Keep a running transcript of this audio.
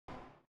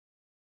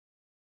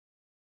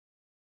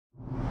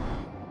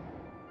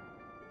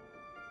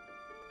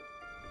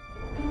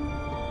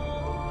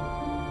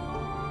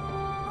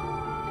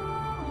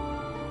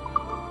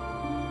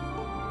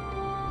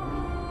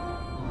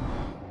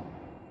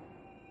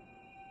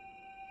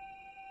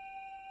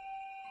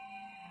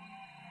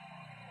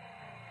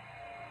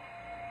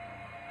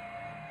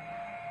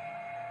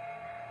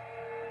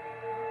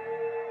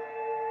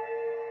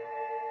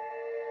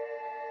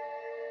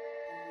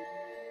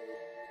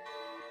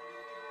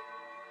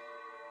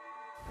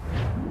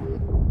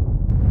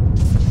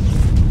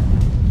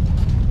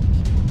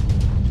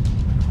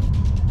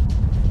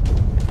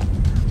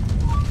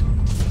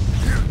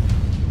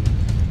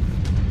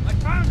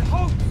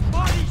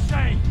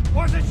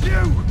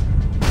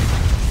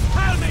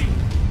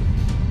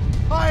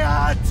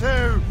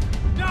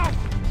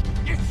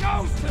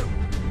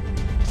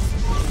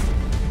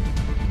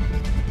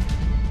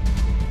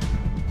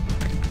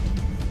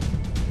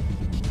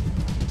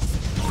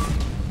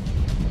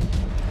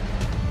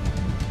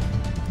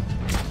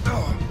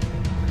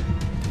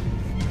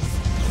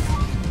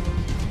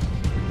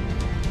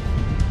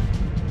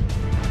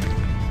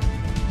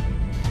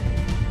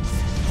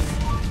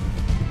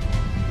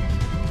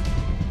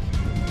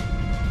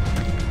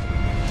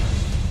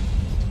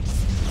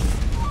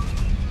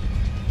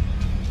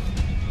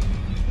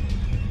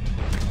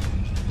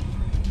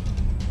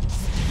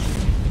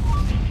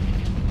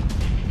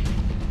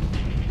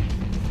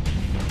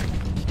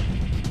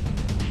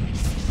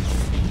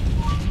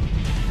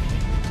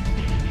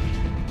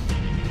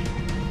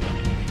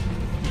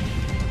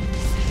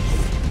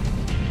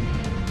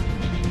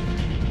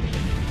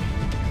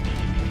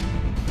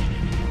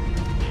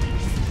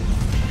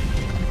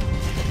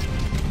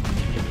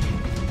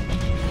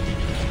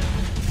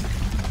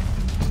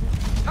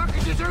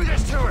do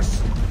this to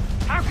us?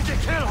 How could you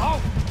kill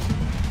Hope?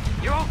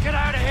 You won't get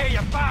out of here,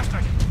 you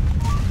bastard!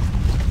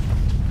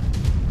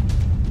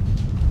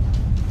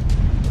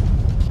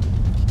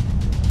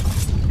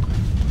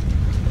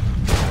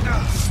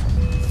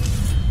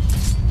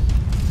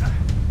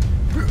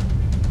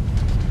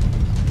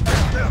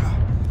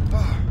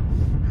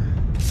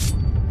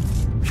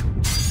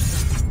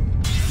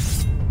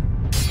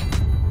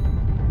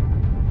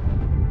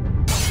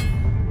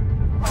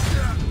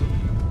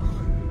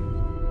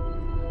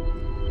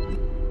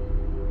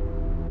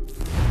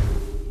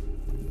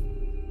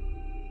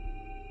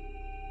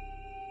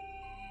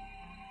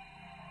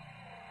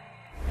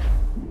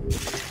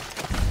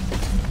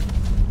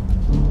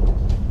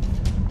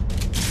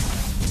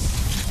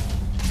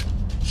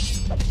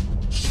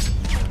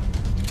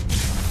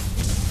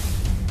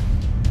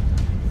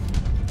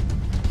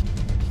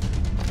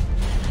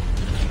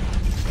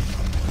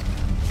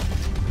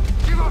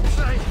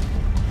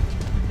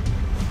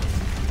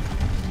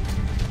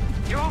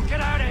 You won't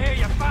get out of here,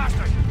 you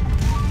bastard!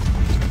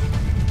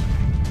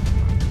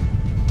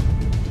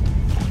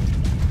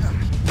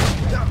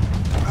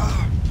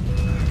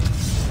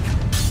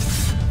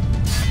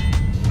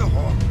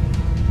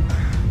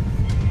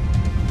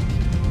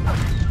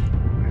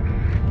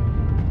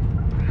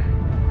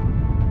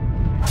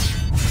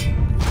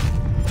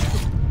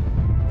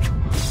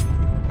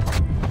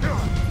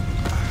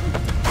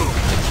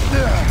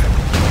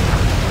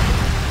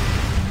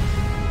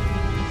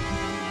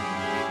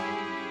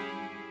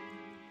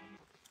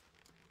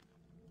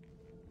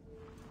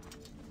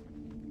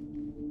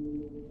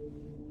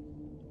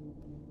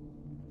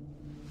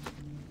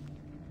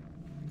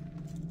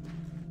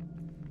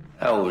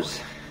 That was...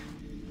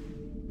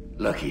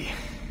 lucky.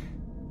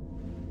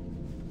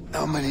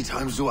 How many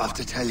times do I have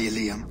to tell you,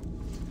 Liam?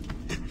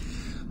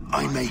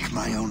 I make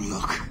my own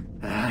luck.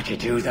 How'd you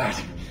do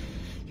that,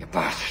 you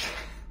bastard?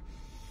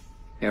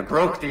 You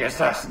broke the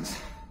assassins.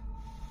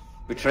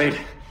 Betrayed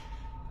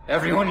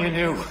everyone you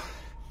knew.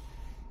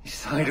 You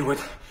sided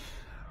with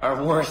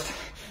our worst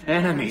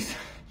enemies.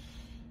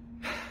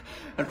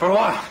 And for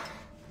what?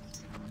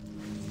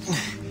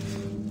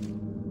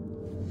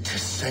 To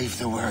save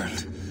the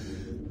world.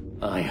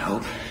 I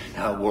hope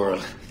that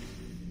world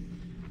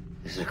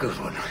is a good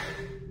one.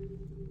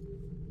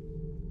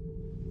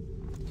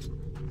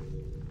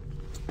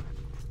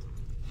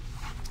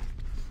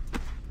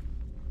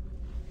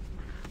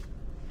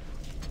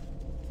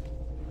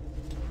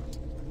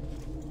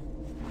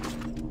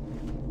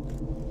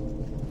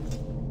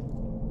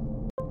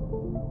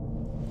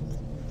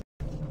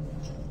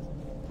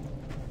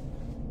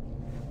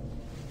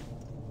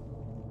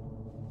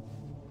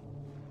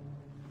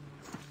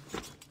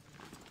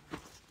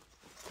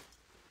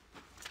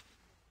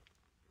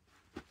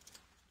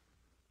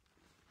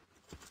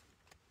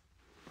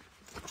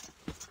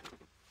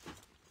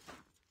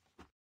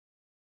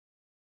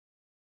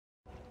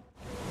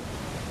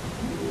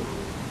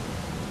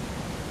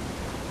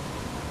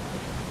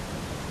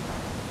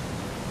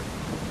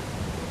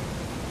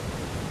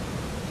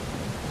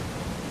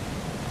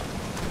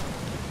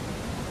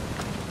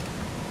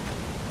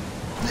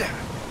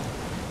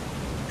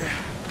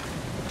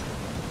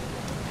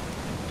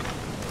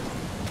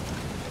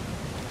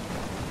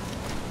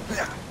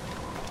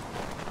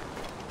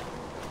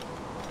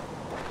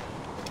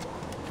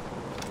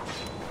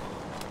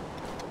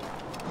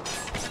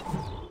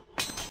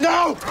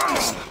 No!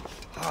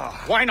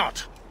 Why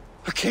not?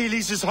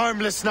 Achilles is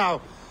harmless now.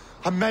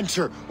 A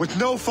mentor with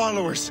no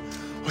followers.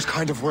 What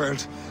kind of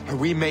world are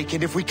we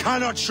making if we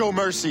cannot show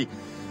mercy?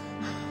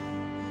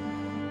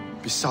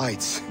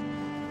 Besides,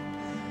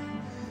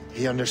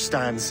 he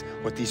understands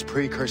what these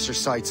precursor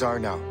sites are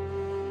now.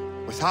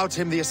 Without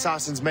him, the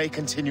assassins may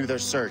continue their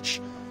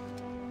search.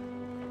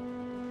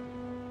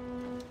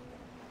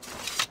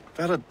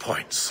 Valid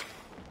points.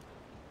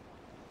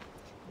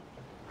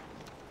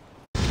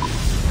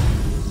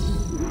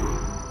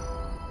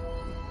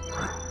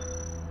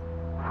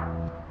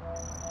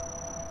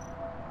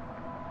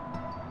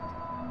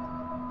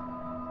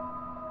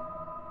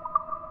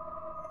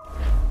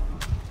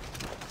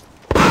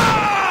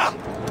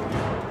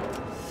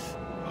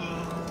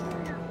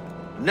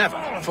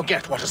 Never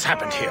forget what has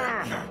happened here.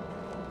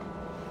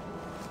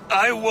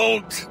 I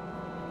won't.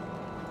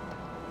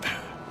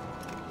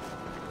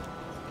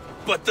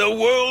 But the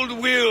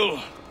world will.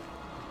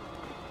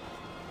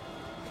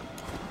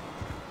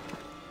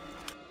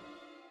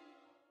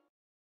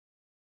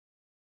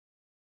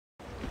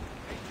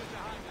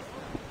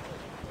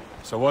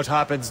 So what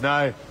happens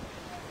now?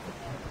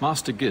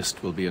 Master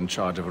Gist will be in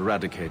charge of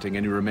eradicating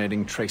any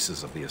remaining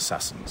traces of the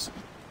assassins.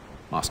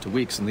 Master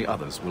Weeks and the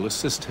others will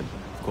assist him,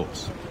 of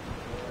course.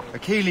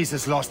 Achilles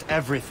has lost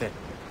everything.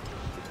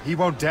 He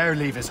won't dare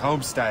leave his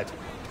homestead.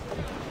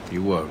 He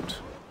won't.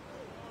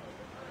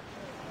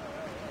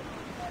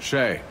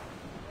 Shay,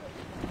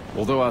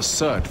 although our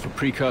search for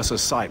precursor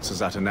sites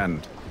is at an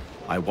end,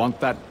 I want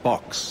that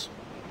box.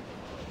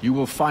 You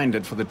will find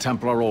it for the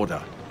Templar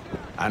Order,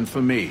 and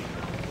for me.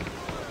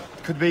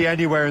 Could be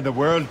anywhere in the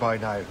world by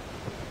now.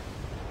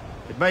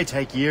 It may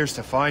take years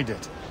to find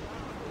it.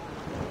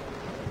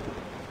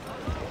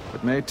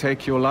 It may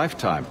take you a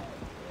lifetime.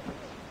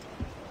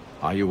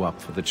 Are you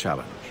up for the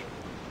challenge?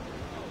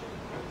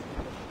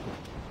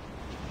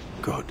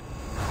 Good.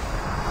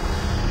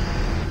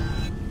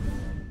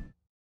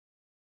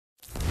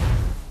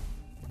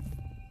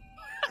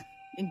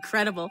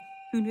 Incredible.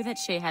 Who knew that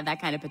Shay had that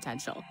kind of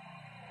potential?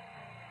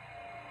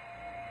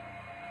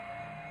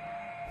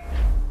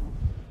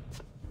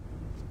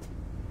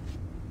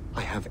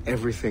 I have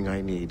everything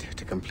I need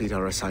to complete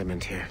our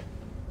assignment here.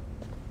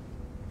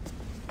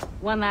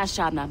 One last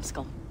job,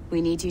 Numbskull.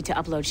 We need you to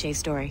upload Shay's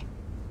story.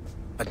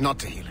 But not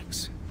to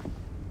Helix.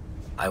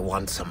 I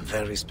want some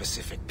very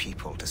specific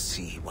people to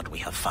see what we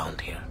have found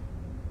here.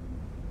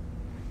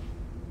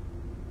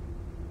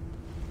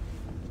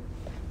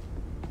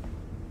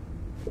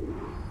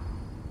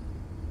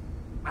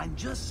 I'm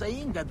just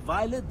saying that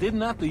Violet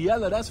didn't have to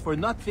yell at us for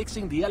not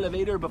fixing the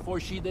elevator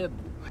before she did.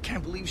 I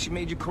can't believe she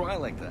made you cry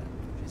like that.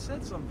 She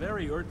said some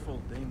very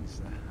hurtful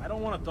things. I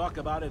don't want to talk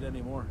about it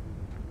anymore.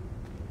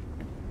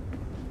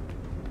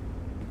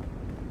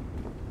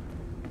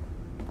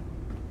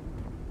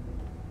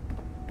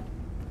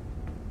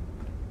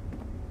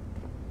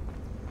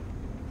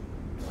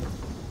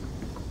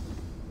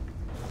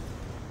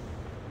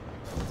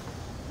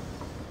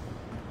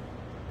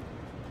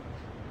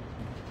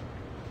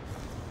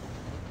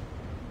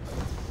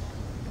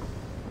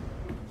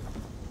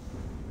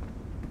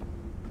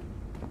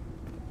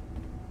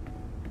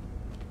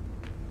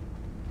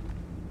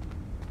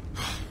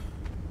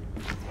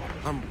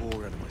 I'm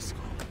bored out of my skull.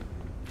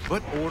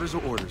 But orders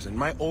are orders, and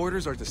my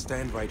orders are to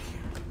stand right here.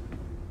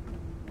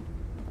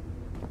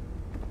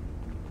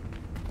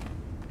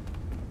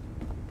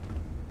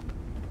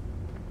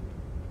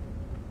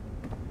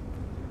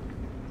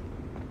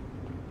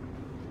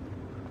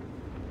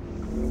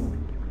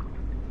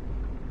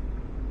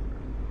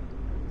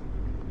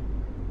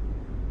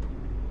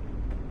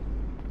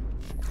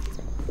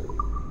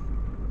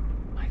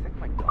 I think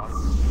my daughter...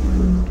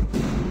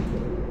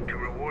 To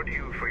reward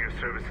you for your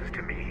services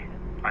to me,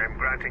 I am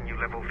granting you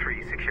level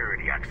 3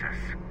 security access.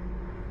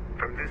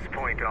 From this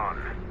point on,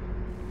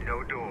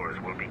 no doors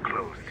will be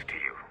closed to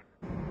you.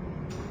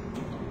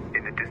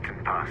 In the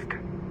distant past,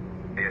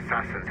 the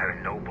Assassins had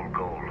a noble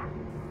goal,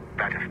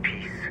 that of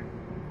peace.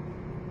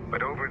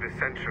 But over the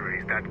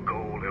centuries, that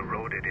goal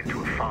eroded into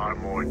a far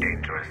more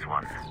dangerous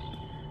one.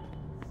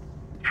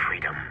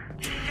 Freedom.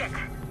 Shit.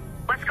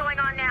 What's going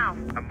on now?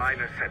 A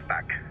minor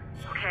setback.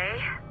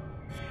 Okay.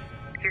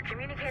 Your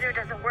communicator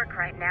doesn't work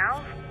right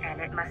now,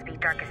 and it must be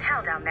dark as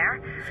hell down there.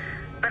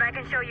 But I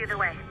can show you the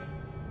way.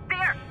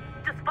 There!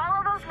 Just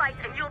follow those lights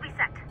and you'll be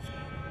set.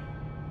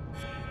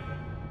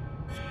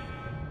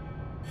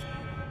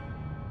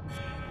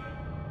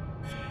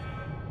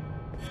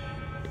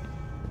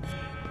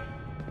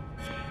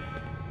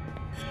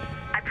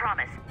 I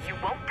promise, you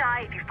won't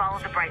die if you follow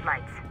the bright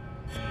lights.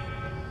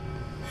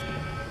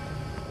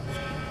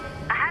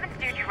 I haven't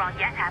steered you wrong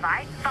yet, have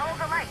I? Follow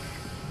the lights.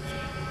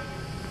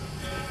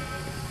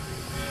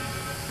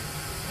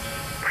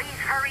 Please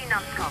hurry,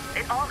 Numbskull.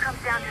 It all comes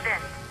down to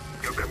this.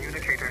 Your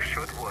communicator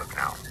should work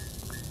now.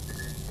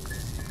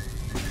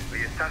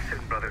 The Assassin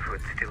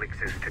Brotherhood still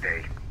exists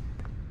today,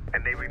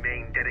 and they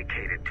remain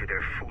dedicated to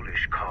their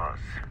foolish cause.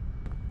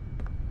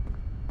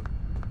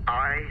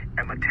 I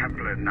am a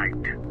Templar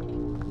Knight.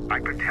 I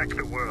protect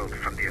the world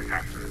from the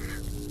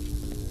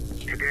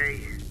Assassins.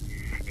 Today,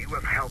 you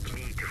have helped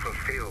me to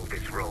fulfill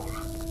this role.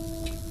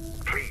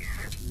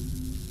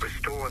 Please,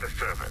 restore the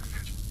servers.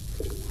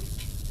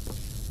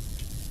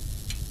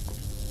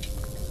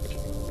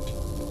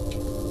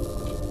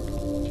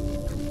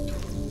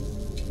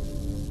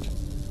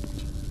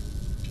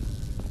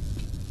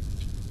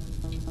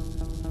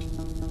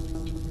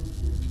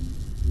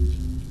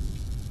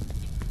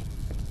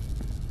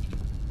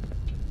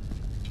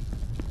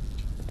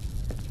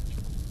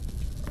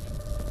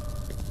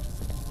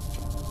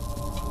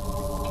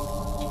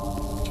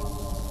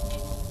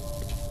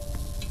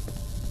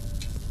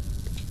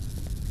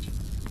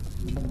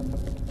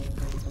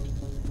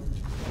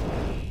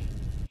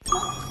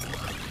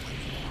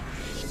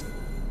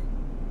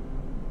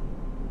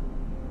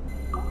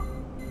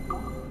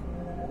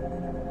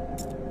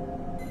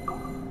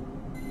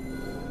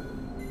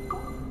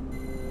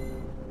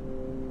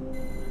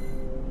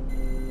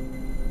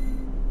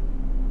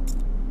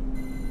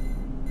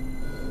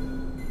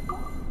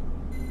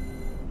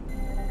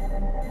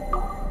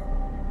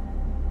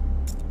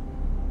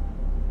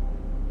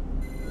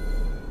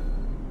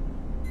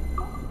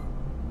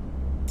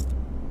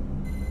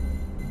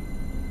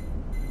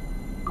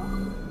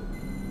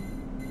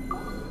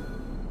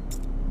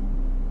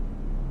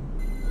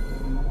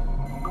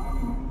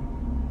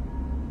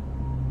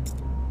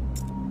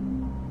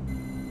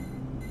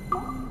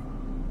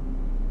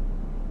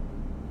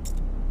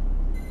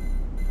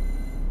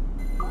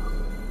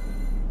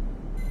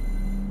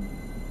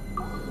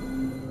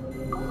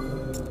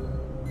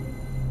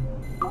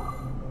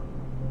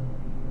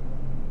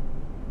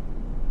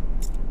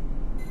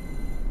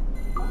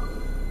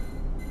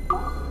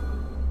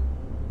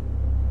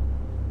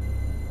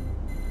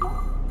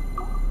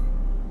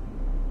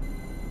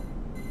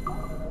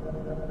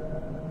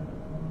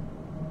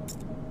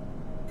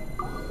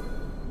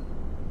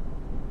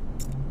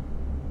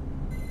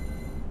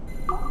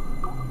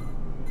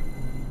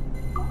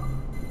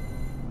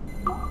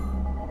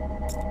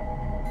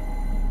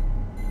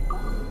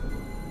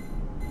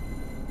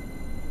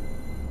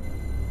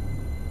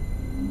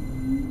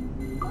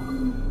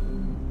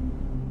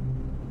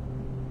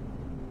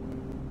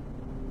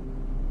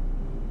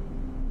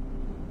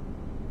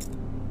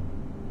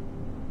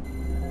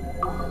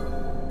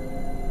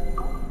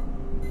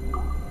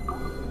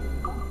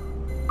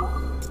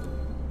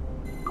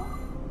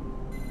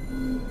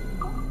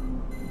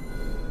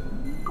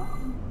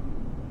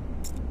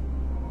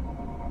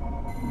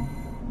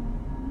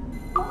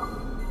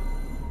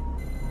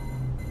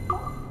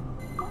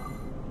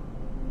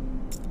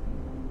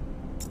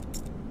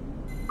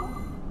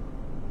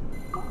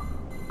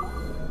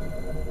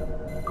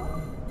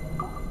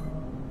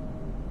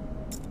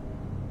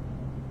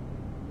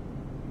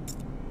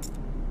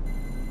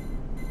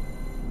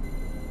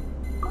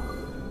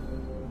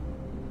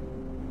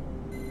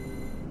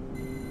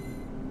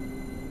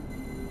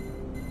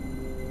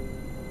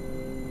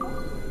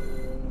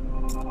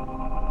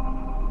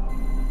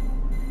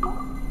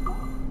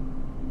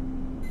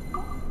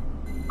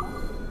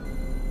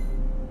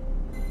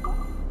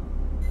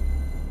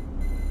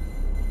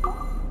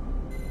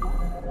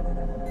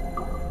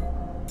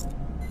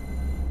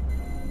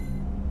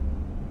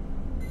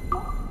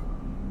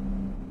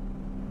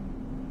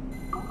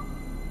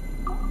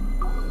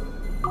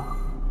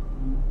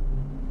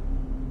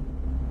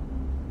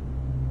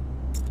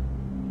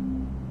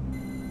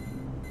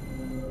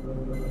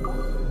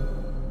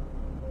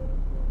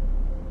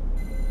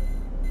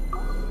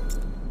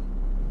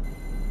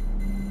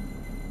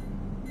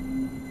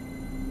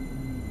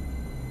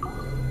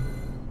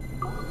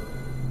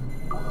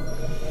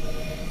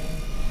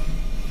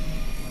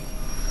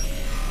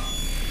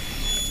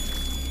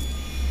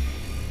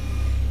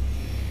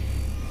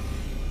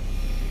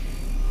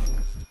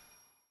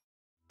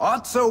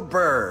 Otto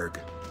Berg,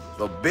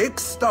 the big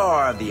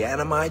star of the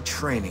Animi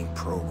training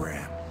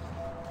program.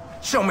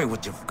 Show me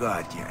what you've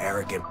got, you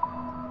arrogant...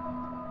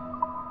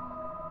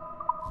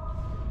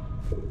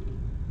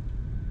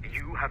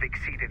 You have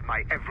exceeded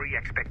my every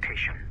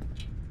expectation.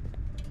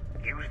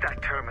 Use that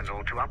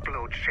terminal to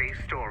upload Shay's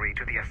story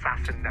to the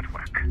Assassin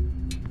Network.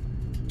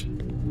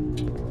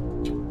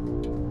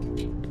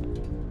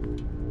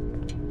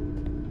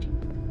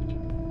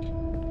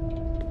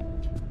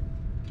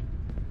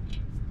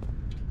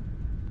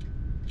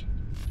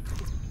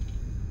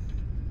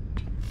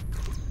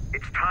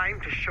 It's time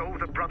to show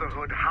the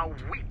Brotherhood how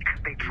weak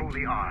they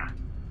truly are.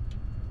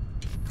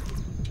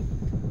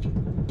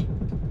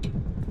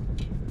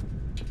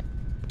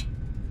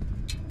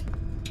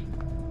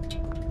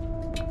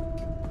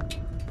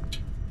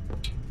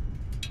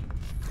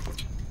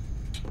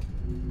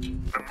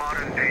 The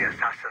modern-day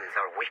assassins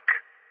are weak.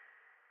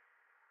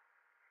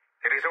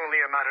 It is only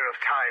a matter of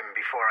time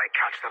before I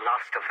catch the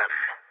last of them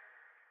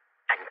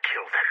and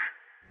kill them.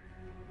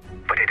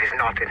 But it is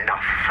not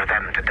enough for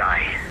them to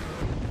die.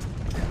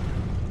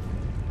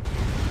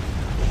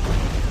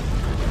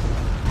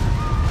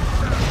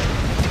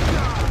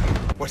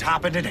 What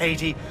happened in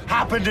Haiti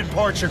happened in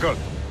Portugal.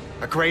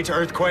 A great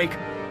earthquake.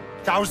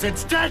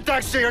 Thousands dead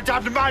thanks to your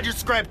damned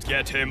manuscript!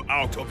 Get him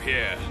out of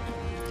here.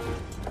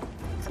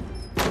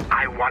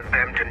 I want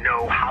them to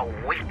know how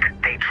weak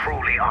they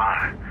truly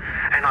are.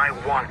 And I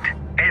want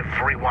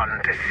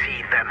everyone to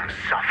see them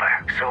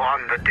suffer. So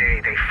on the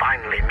day they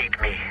finally meet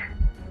me,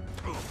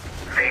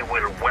 they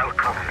will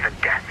welcome the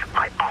death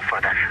I offer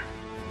them.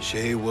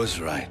 Shay was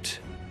right.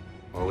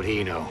 What would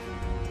he know?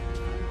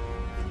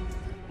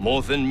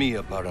 More than me,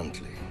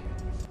 apparently.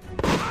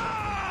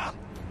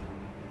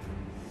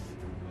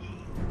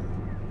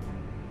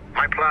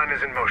 My plan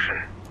is in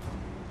motion.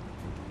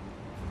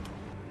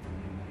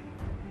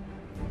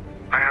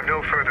 I have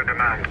no further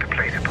demands to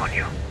place upon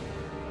you.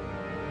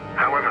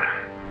 However,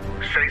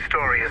 Shay's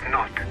story is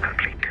not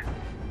complete.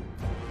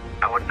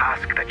 I would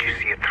ask that you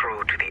see it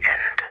through to the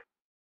end.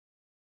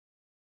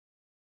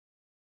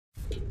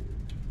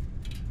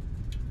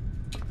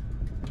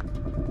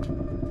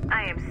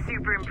 I am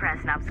super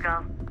impressed,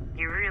 Numbskull.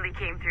 You really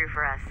came through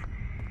for us.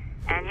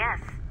 And yes,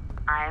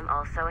 I am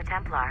also a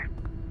Templar.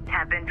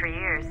 Have been for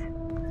years.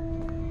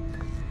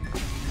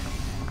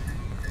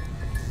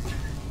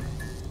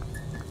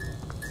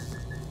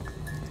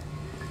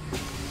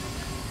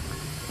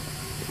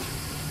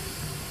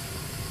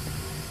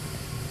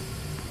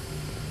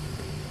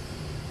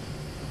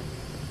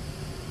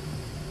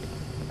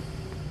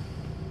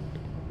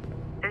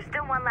 There's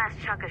still one last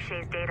chunk of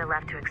Shay's data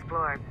left to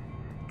explore.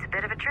 It's a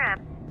bit of a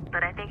trip,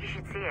 but I think you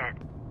should see it.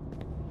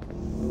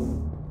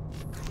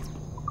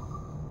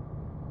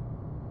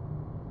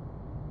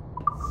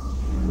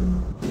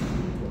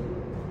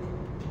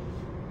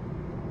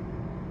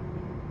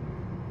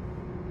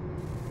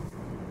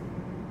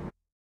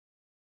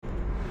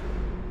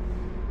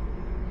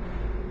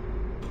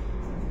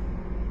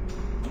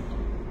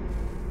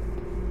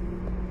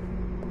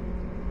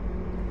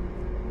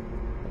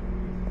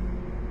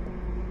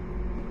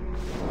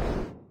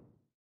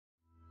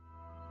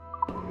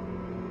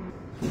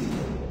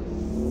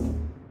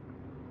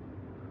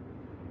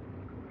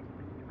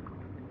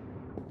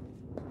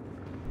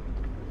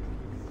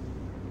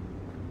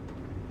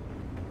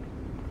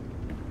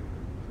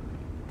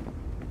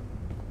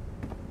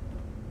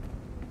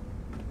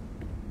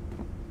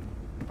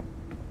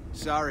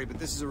 Sorry, but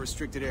this is a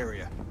restricted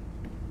area.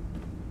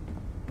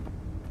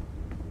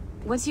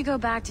 Once you go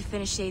back to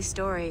finish Shay's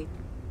story,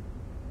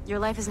 your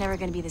life is never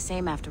going to be the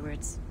same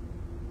afterwards.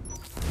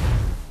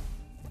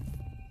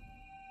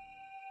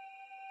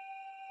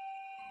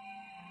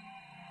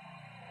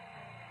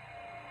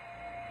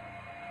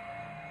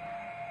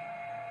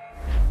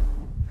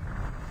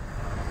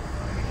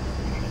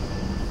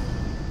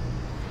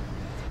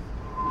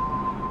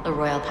 The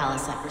Royal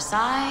Palace at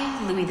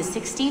Versailles, Louis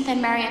XVI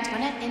and Marie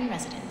Antoinette in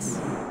residence.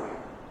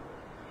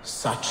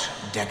 Such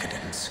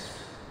decadence.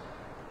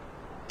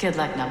 Good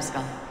luck,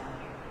 Numbskull.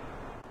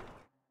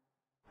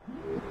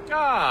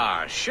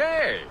 Ah,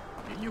 Shay!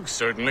 You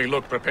certainly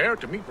look prepared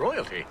to meet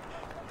royalty.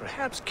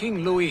 Perhaps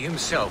King Louis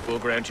himself will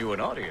grant you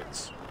an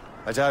audience.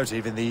 I doubt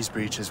even these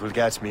breaches will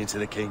get me into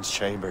the King's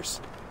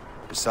chambers.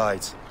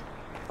 Besides,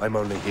 I'm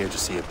only here to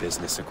see a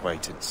business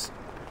acquaintance.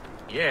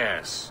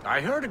 Yes,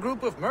 I heard a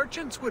group of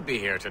merchants would be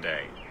here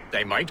today.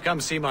 They might come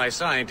see my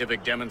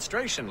scientific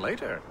demonstration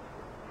later.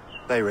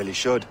 They really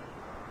should.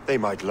 They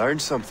might learn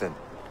something,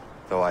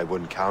 though I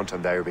wouldn't count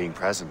on their being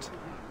present.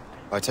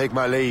 I take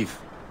my leave.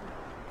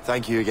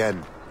 Thank you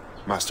again,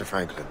 Master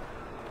Franklin.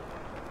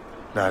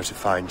 Now to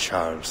find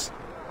Charles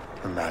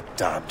and that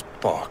damned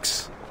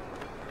box.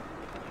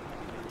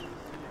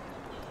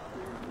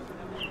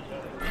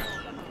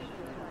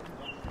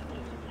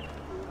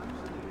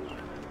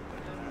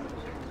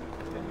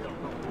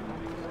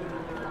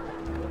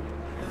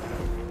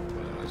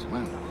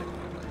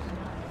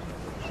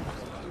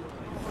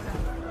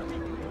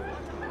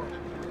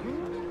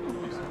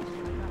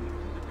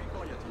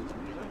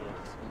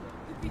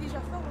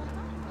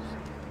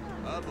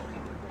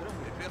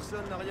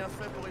 Personne n'a rien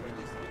fait pour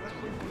éviter ça.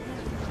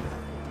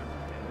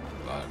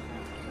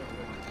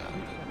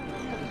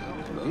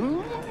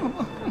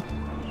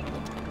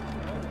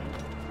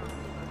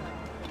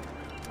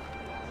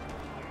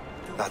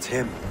 That's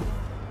him.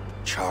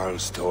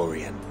 Charles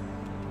Dorian.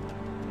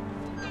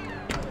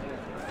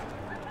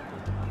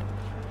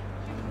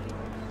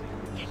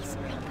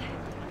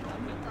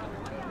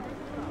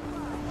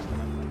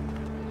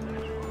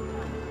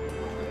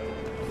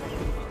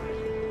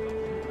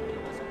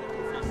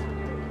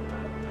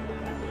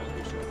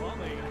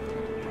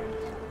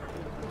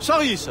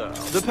 Sorry, sir.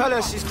 The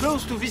palace is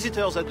closed to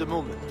visitors at the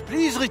moment.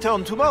 Please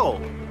return tomorrow.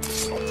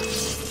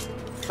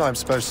 I'm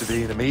supposed to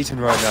be in a meeting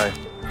right now.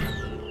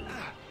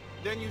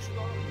 Then you should...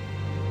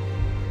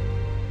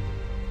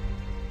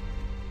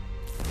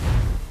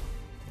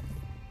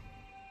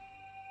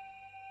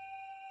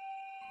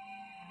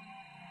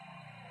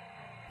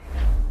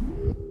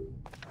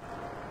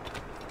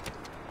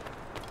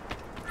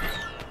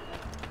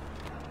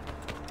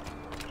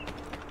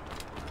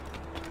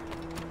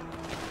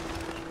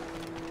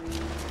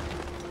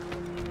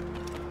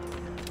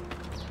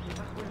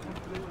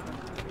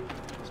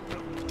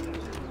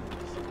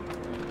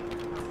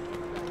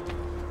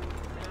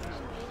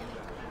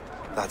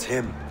 That's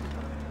him.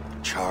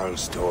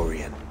 Charles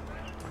Dorian.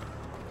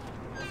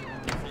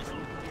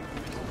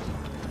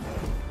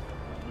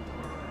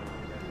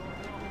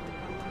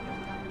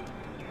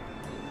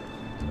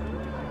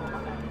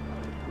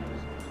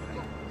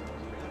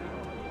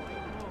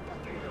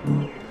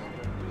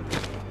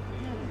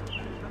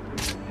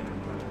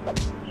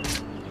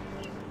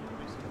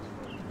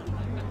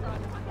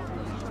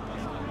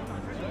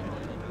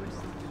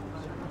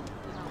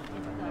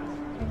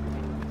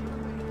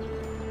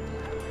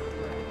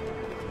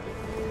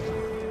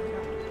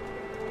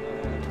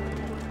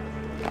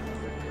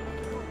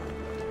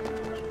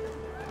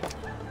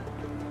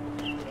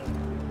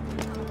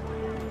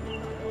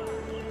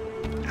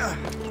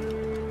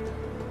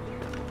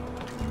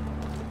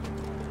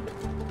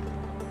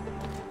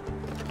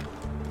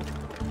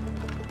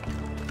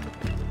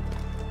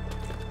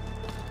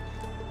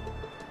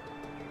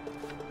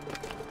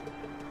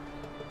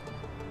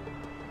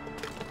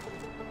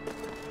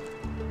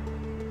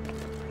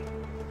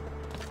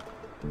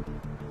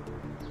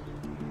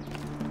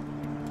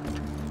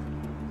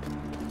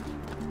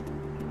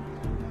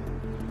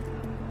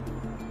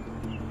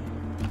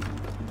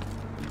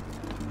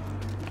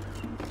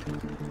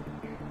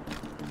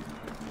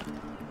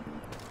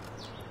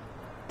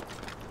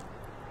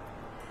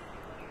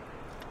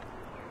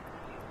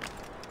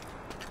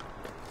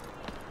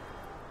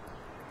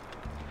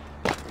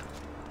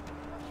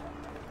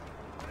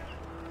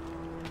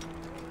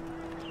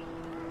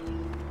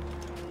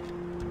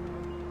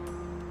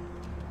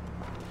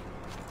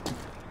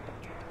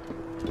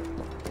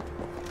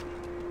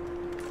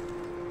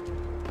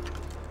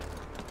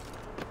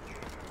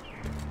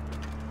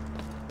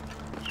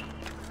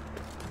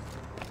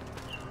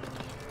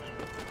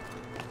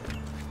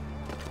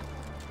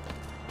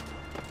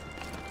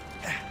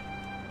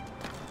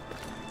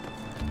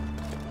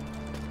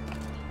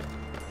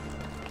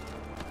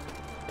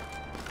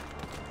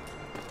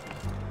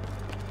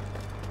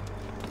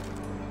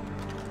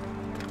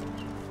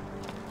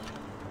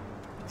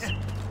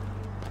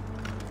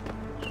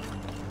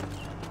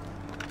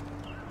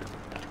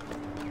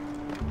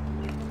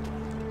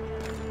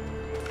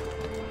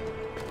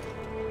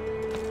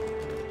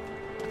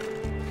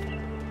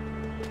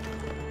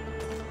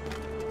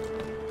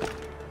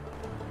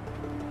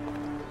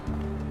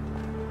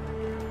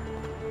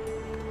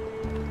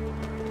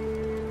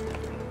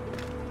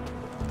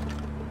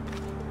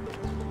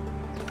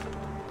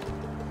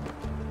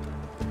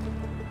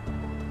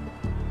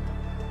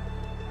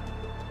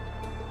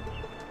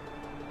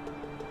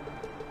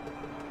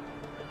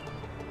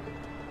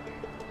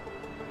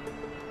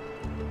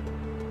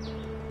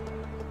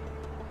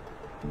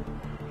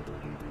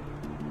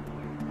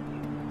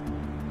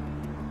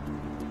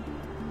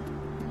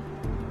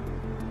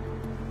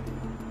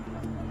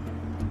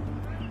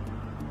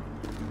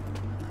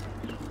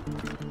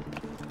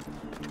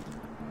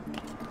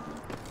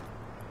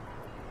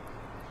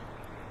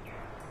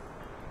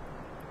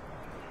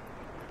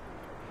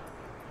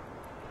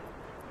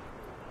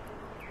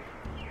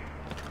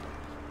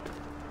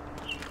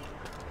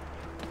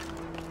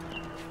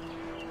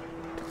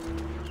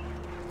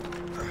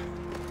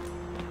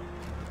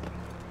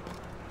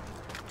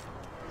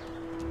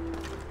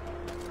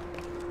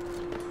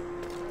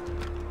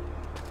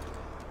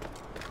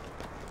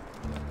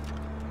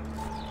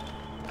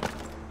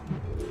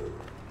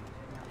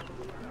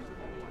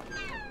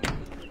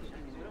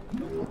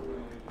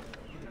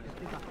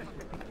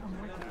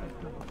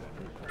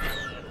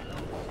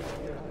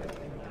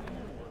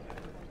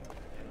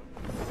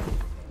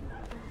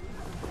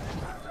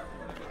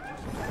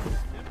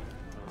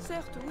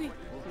 Certes, oui.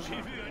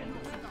 J'ai vu un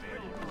ours.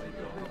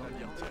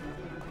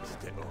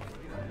 C'était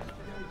horrible.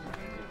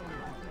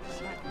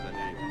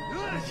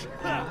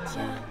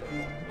 Tiens,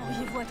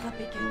 auriez-vous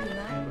attrapé quelques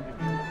mâles?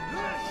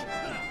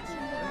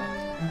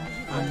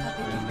 Auriez-vous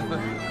attrapé quelques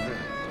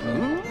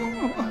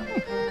mâles?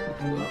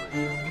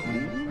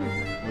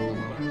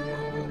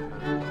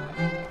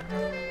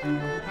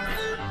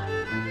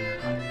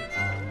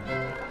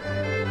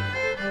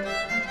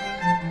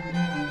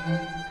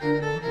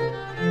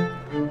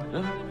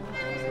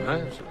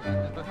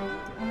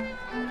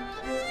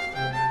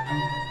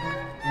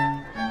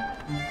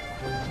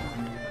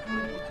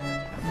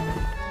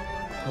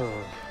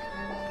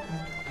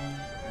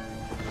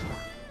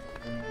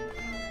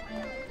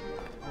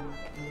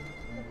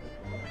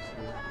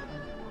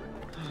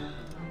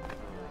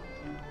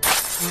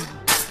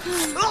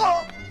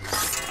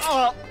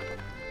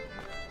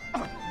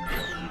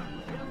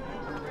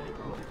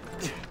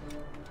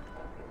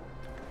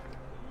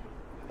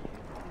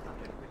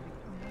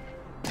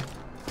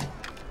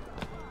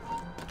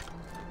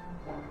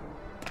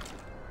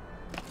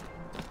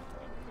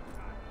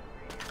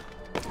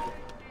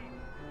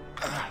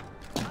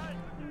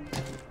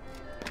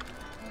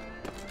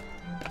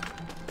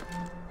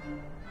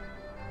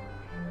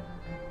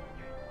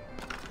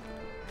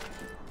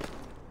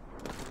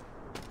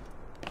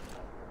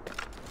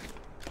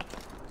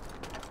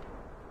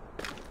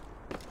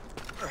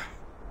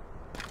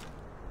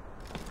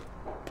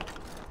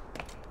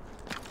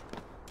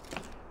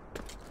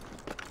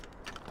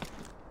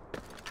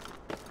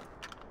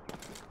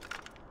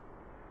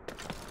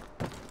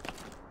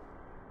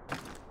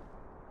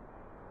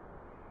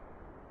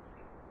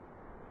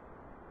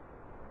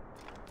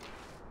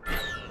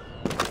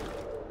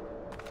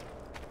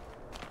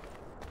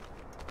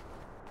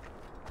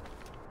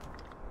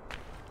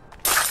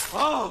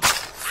 Oh!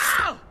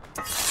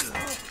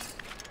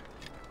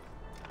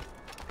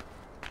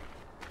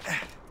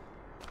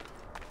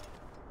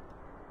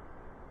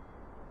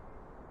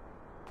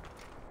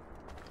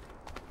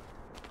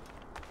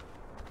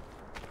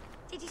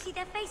 Did you see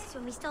their faces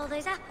when we stole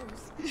those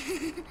apples?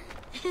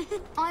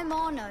 I'm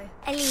Arno.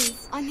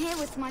 Elise. I'm here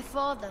with my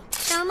father.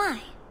 So am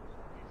I.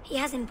 He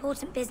has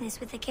important business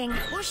with the king.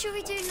 What should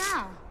we do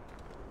now?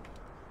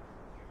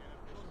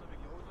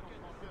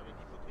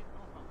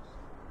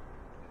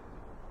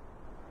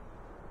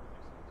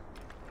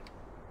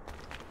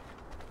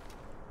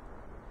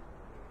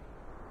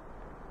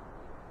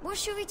 What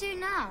should we do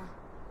now?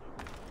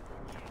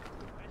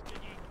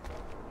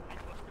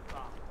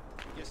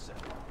 Yes, sir.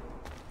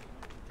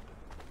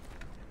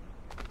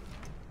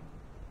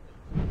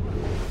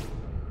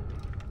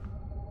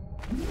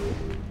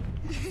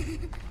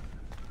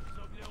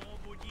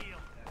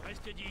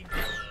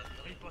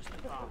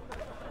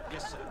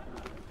 Yes, sir.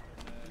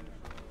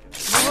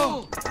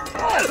 Oh!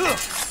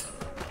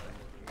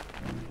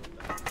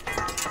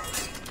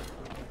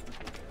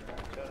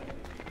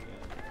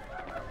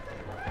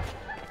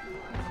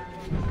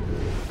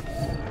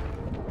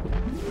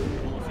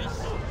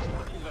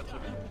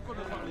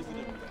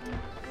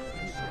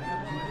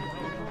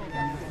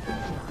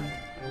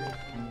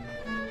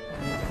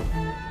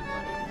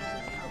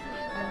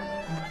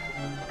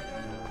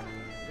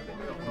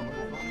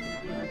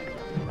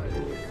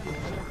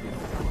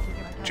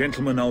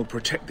 Gentlemen, I'll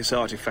protect this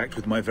artifact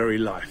with my very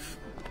life.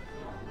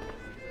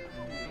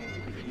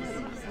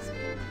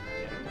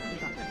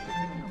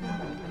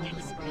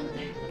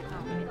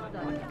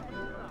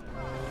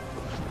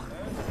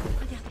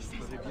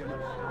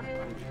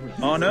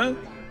 Arno?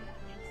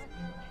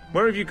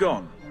 Where have you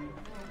gone?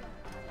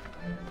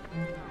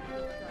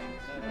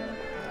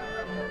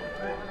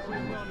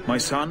 My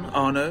son,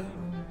 Arno?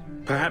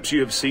 Perhaps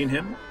you have seen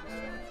him?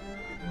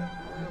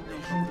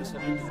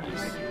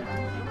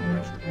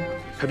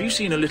 Have you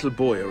seen a little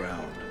boy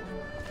around?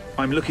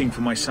 I'm looking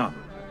for my son.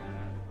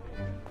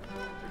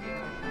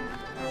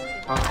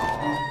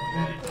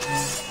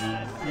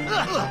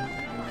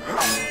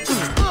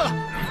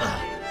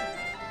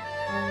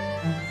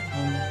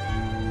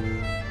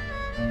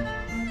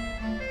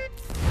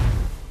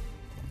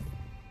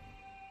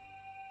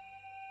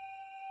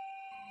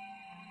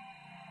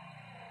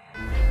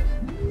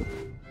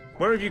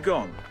 Where have you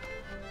gone?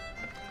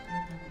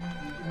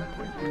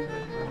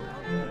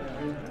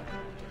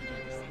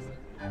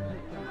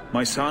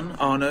 My son,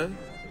 Arno?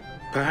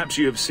 Perhaps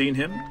you have seen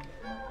him?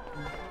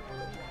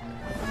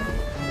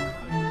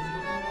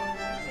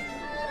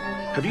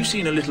 Have you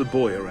seen a little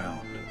boy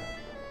around?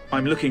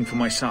 I'm looking for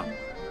my son.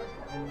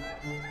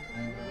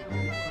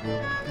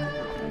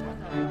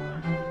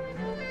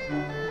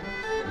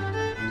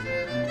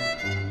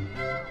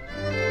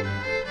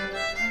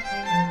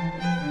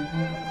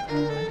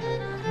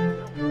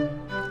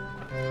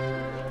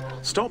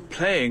 Stop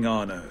playing,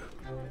 Arno.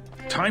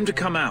 Time to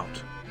come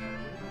out.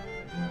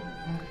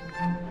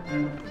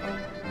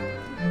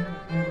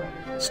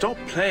 Stop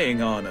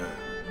playing, Arno.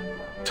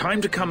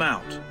 Time to come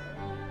out.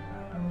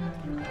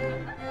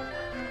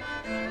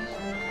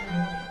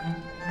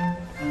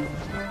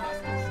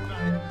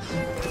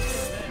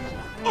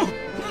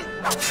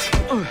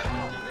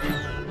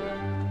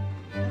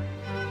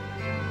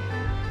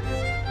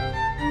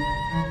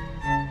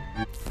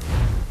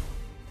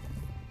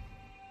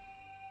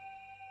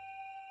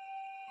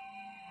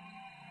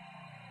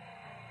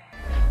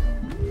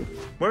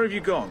 Where have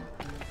you gone?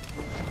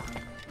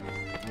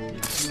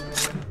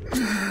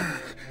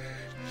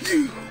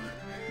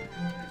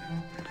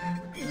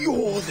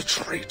 You're the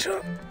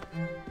traitor.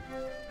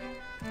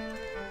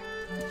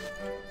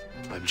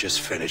 I'm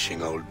just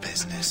finishing old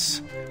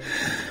business.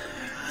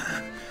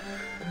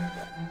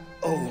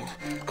 Old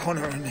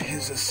O'Connor and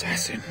his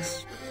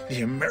assassins.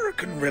 The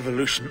American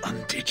Revolution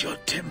undid your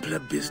Templar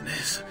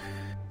business.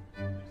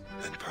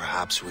 And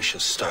perhaps we shall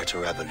start a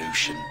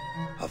revolution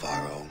of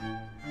our own.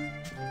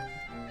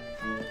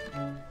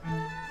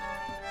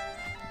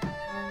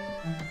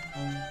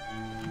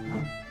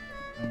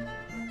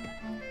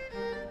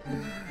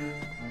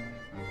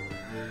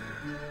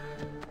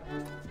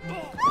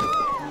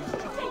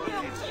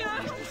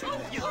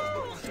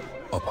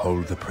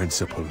 Uphold the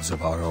principles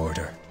of our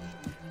order,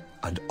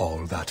 and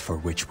all that for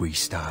which we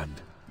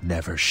stand.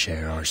 Never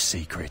share our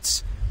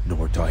secrets,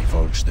 nor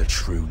divulge the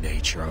true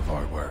nature of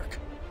our work.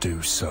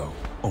 Do so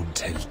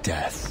until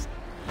death,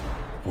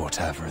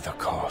 whatever the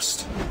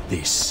cost.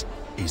 This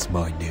is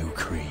my new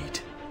creed.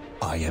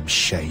 I am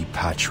Shay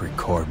Patrick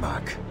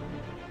Cormac,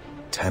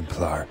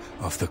 Templar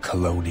of the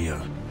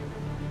Colonial,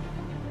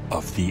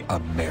 of the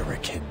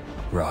American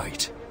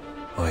right.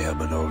 I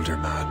am an older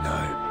man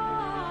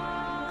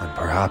now, and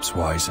perhaps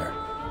wiser.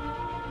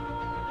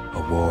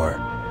 A war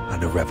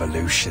and a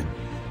revolution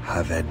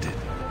have ended,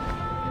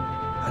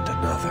 and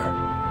another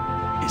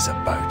is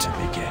about to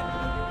begin.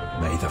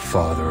 May the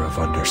Father of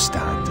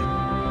Understanding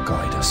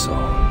guide us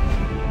all.